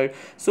of the world.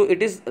 So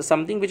it is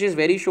something which is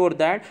very sure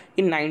that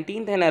in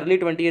 19th and early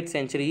 20th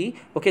century,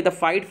 okay, the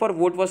fight for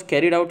vote was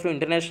carried out through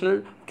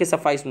international, okay,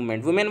 suffice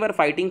movement. Women were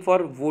fighting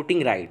for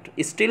voting right.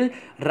 Still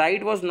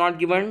right was not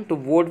given to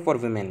vote for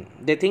women.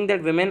 They think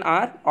that women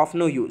are of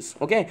no use.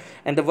 Okay,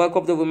 and the work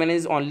of the women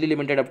is only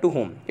limited up to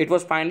home. It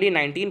was finally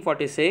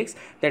 1946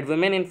 that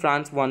women in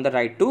France won the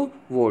right to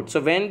vote. So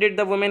when did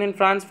the women in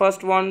France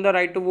first won the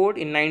right to vote?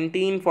 In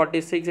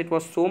 1946. It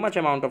was so much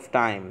amount of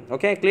time.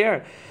 Okay,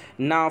 clear?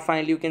 Now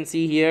finally you can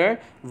see here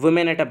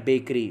women at a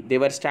bakery. They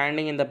were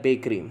standing in the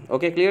bakery.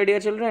 Okay, clear, dear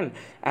children?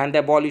 And the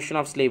abolition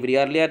of slavery.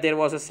 Earlier there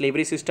was a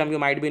slavery system. You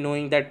might be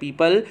knowing that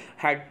people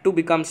had to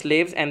become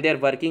slaves and they're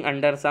working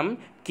under some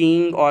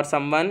king or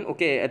someone,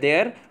 okay,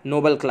 their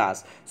noble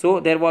class. So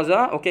there was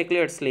a, okay,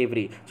 clear,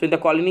 slavery. So in the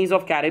colonies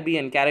of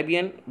Caribbean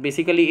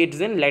basically it's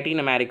in Latin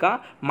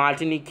America,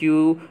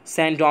 Martinique,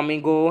 Saint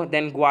Domingo,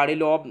 then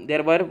Guadeloupe,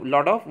 there were a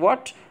lot of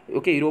what,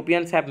 okay,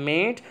 Europeans have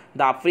made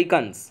the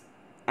Africans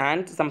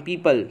and some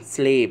people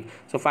slave.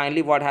 So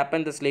finally what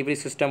happened? The slavery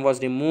system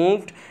was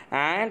removed,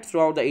 and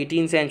throughout the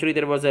 18th century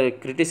there was a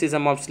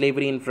criticism of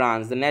slavery in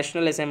France. The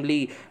National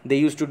Assembly, they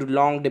used to do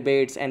long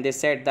debates, and they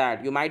said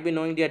that, you might be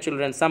knowing, dear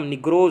children, some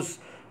Negroes,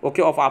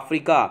 okay, of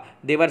Africa,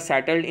 they were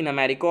settled in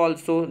America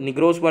also.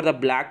 Negroes were the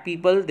black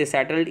people. They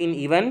settled in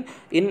even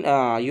in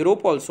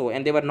Europe also,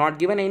 and they were not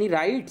given any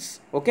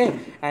rights. Okay,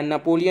 and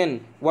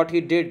Napoleon, what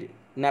he did,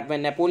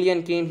 when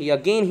Napoleon came,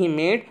 he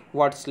made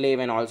what, slave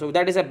and all. So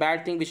that is a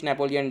bad thing which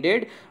Napoleon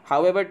did.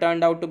 However,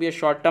 turned out to be a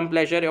short-term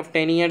pleasure. Of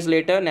 10 years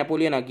later,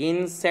 Napoleon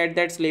again said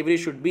that slavery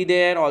should be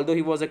there, although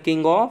he was a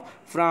king of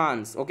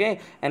France. Okay,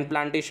 and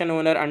plantation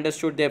owner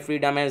understood their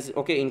freedom as,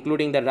 okay,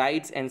 including the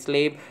rights,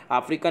 enslaved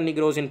African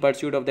Negroes in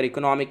pursuit of their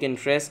economic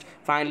interest.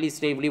 Finally,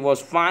 slavery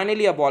was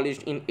finally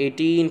abolished in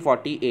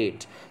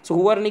 1848. So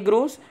who are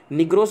Negroes?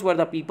 Negroes were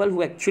the people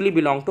who actually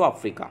belonged to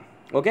Africa,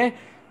 okay,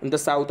 in the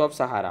south of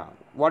Sahara.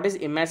 What is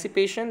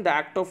emancipation? The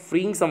act of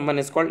freeing someone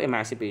is called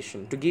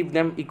emancipation, to give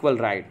them equal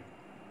right.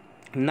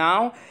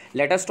 Now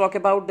let us talk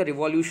about the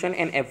revolution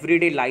and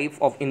everyday life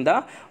of in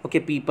the, okay,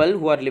 people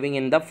who are living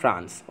in the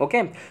France.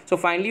 Okay, so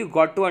finally you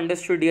got to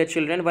understand, dear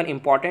children, one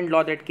important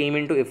law that came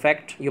into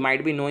effect. You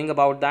might be knowing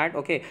about that.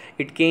 Okay,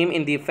 it came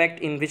in the effect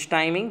in which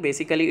timing?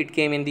 Basically it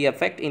came in the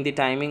effect in the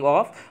timing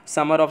of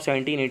summer of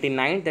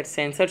 1789, that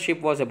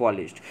censorship was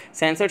abolished.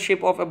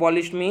 Censorship of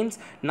abolished means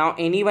now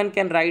anyone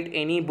can write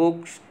any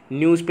books,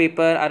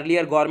 newspaper.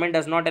 Earlier government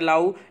does not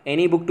allow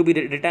any book to be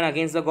written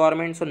against the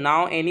government, so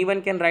now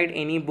anyone can write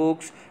any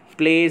books,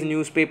 plays,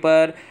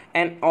 newspaper,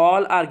 and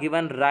all are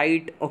given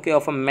right, okay,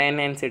 of a man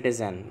and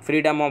citizen.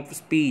 Freedom of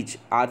speech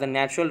are the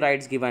natural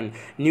rights given.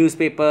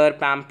 Newspaper,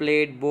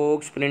 pamphlet,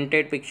 books,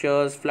 printed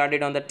pictures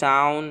flooded on the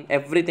town,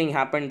 everything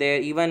happened there.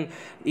 Even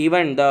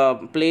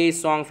the play,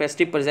 song,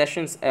 festive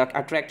processions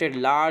attracted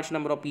large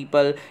number of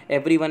people.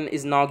 Everyone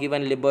is now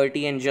given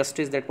liberty and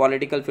justice, that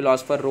political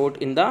philosopher wrote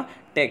in the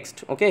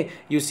text. Okay,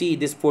 you see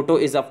this photo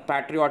is of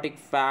patriotic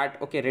fat,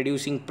 okay,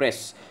 reducing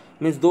press.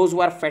 Means those who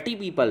are fatty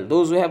people,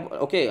 those who have,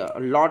 okay, a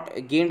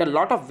lot gained a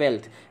lot of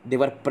wealth, they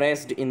were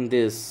pressed in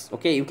this.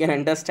 Okay, you can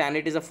understand,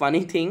 it is a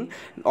funny thing,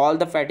 all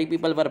the fatty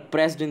people were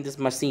pressed in this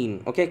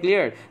machine. Okay,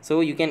 clear?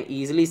 So you can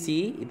easily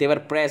see they were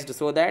pressed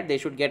so that they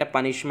should get a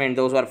punishment,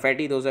 those who are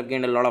fatty, those who have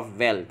gained a lot of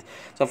wealth.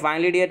 So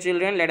finally, dear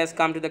children, let us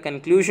come to the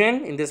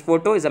conclusion. In this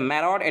photo is a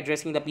Marot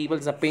addressing the people.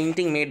 It's a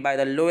painting made by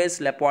the Louis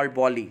Leopold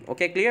Bolley.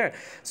 Okay, clear?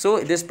 So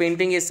this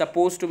painting is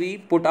supposed to be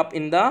put up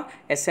in the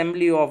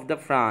assembly of the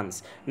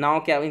France.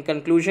 Now in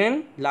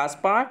conclusion,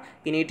 last part,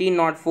 in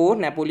 1804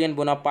 Napoleon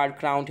Bonaparte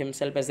crowned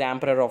himself as the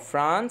emperor of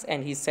France,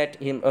 and he set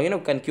him,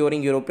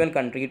 conquering European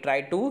country. He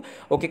tried to,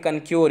 okay,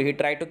 he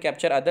tried to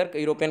capture other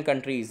European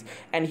countries,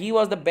 and he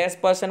was the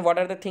best person. What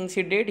are the things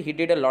he did? He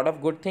did a lot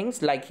of good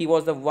things, like he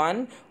was the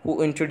one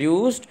who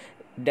introduced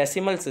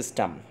decimal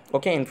system,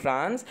 okay, in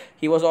France.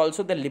 He was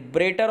also the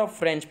liberator of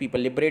French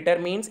people. Liberator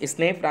means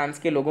इसने France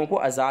के लोगों को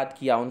आज़ाद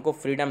किया, उनको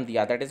freedom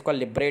दिया. That is called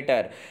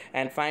liberator.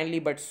 And finally,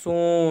 but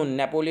soon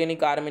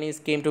Napoleonic armies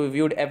came to be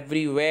viewed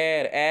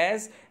everywhere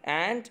as,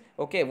 and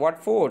okay, what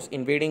force?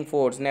 Invading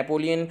force.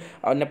 Napoleon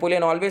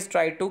always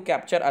tried to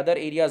capture other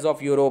areas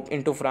of Europe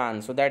into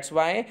France. So that's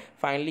why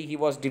finally he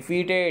was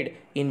defeated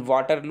in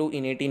Waterloo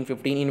in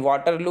 1815. In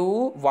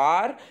Waterloo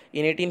war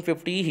in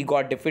 1850 he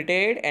got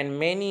defeated, and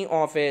many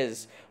of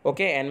his,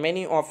 okay, and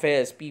many of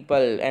his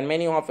people and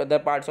many of other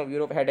parts of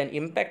Europe had an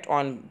impact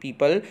on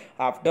people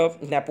after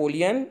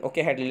Napoleon,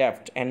 okay, had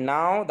left. And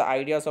now the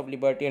ideas of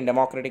liberty and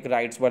democratic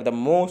rights were the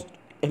most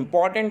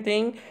important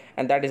thing,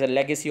 and that is a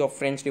legacy of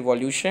French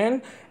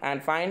Revolution.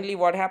 And finally,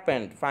 what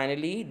happened?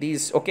 Finally,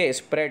 these, okay,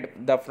 spread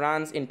the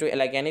France into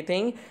like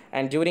anything.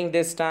 And during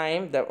this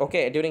time,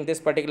 during this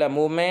particular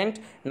movement,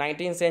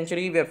 19th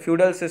century, where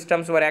feudal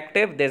systems were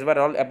active, these were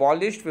all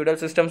abolished. Feudal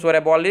systems were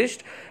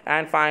abolished,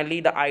 and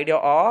finally, the idea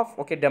of,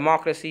 okay,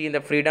 democracy and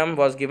the freedom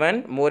was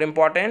given more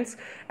importance.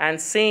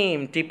 And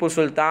same Tipu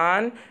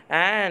Sultan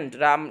and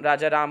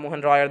Raja Ram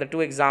Mohan Roy are the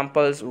two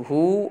examples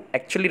who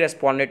actually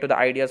responded to the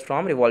ideas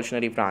from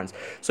revolutionary France.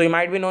 So you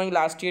might be knowing,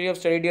 last year you have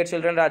studied, dear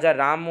children, Raja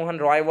Ram Mohan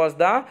Roy was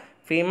the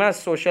famous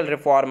social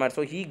reformer.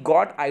 So he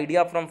got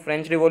idea from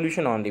French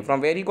Revolution only.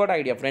 From where he got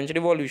idea? French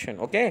Revolution.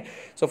 Okay,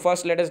 so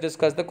first let us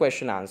discuss the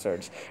question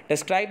answers.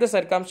 Describe the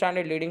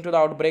circumstances leading to the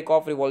outbreak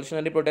of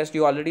revolutionary protest.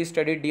 You already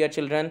studied, dear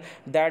children,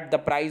 that the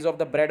price of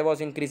the bread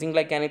was increasing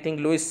like anything.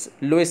 Louis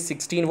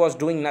 16 was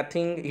doing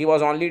nothing. He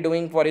was only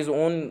doing for his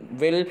own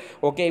will.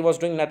 Okay, he was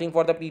doing nothing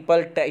for the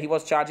people. He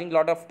was charging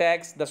lot of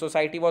tax. The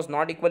society was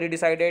not equally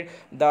decided.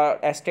 The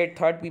estate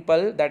third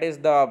people, that is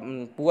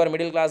the poor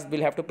middle class,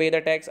 will have to pay the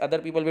tax. Other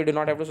people will do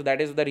not have to. So that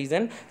is the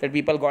reason that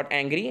people got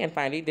angry, and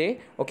finally they,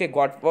 okay,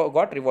 got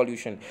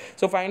revolution.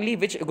 So finally,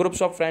 which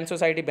groups of French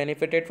society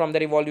benefited from the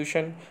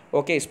revolution,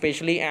 okay,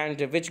 especially,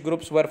 and which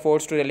groups were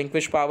forced to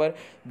relinquish power?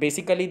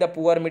 Basically the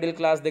poor middle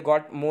class, they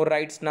got more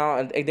rights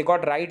now, they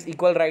got rights,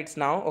 equal rights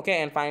now.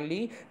 Okay, and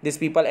finally these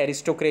people,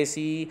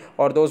 aristocracy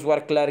or those who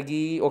are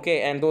clergy,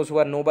 okay, and those who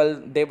are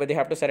noble, they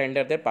have to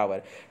surrender their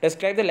power.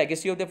 Describe the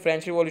legacy of the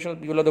French Revolution,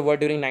 people of the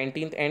world, during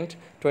 19th and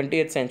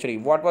 20th century.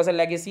 What was a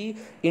legacy?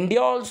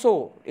 India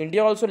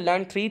also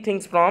learned three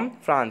things from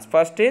France.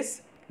 First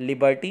is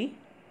liberty,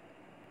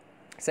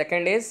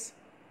 second is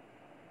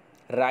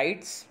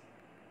rights,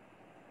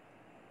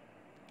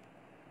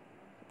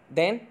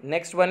 then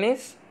next one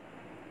is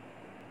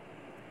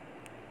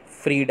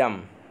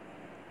freedom.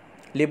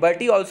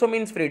 Liberty also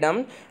means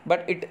freedom,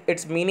 but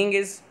its meaning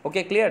is,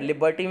 okay, clear.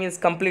 Liberty means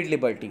complete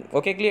liberty,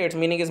 okay, clear. Its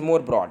meaning is more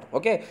broad,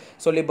 okay.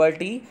 So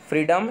liberty,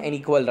 freedom, and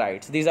equal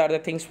rights, these are the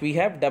things we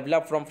have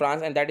developed from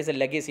France, and that is a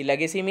legacy.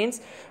 Legacy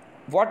means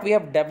what we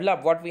have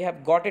developed, what we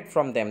have got it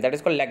from them, that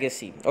is called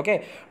legacy,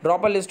 okay.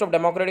 Drop a list of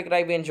democratic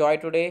right we enjoy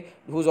today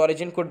whose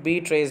origin could be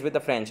traced with the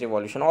French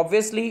Revolution.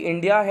 Obviously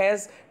India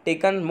has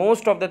taken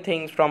most of the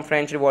things from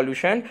French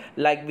Revolution,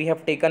 like we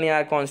have taken in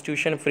our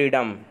constitution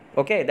freedom,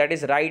 okay, that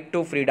is right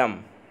to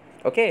freedom,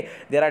 okay.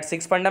 There are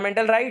 6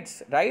 fundamental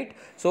rights, right?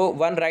 So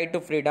one, right to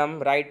freedom,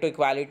 right to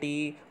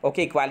equality,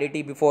 okay,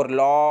 equality before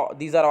law,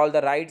 these are all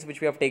the rights which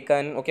we have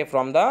taken, okay,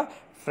 from the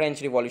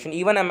French Revolution.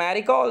 Even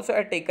America also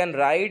had taken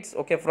rights,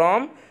 okay,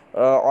 from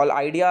all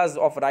ideas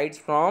of rights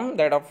from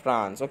that of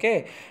France,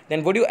 okay.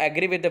 Then would you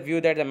agree with the view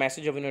that the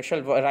message of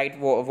universal right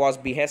was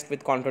behest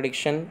with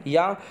contradiction?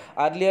 Yeah,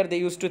 earlier they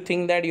used to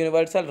think that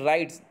universal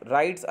rights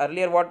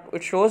earlier, what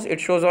it shows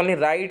only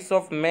rights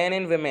of men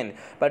and women,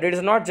 but it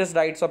is not just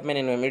rights of men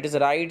and women, it is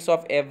rights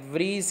of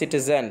every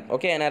citizen,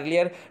 okay. And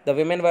earlier the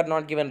women were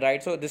not given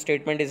rights. So this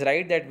statement is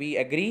right, that we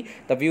agree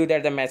the view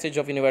that the message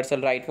of universal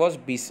right was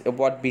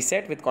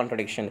beset with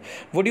contradiction.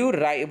 Would you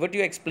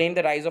explain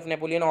the rise of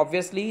Napoleon?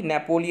 Obviously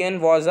Napoleon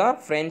was a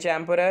French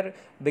emperor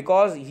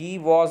because he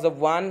was the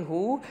one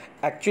who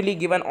actually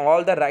given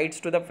all the rights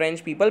to the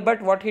French people,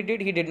 but what he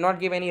did not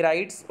give any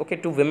rights, okay,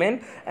 to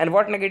women. And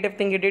what negative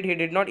thing he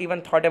did not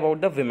even thought about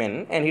the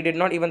women, and he did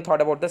not even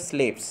thought about the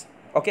slaves,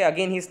 okay.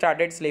 Again he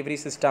started slavery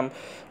system,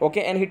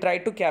 okay, and he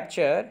tried to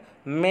capture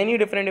many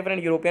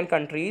different European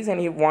countries,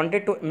 and he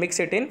wanted to mix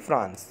it in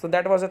France. So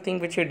that was a thing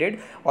which he did.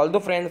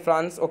 Although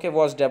France, okay,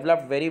 was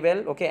developed very well,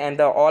 okay, and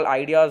the all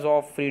ideas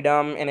of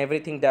freedom and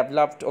everything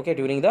developed, okay,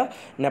 during the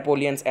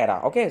Napoleon's era,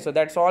 okay. So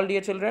that's all,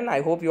 dear children.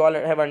 I hope you all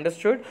have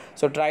understood.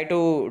 So try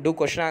to do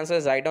question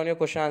answers, write down your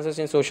question answers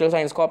in social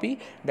science copy.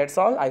 That's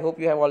all. I hope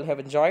you have all have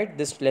enjoyed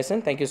this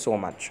lesson. Thank you so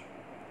much.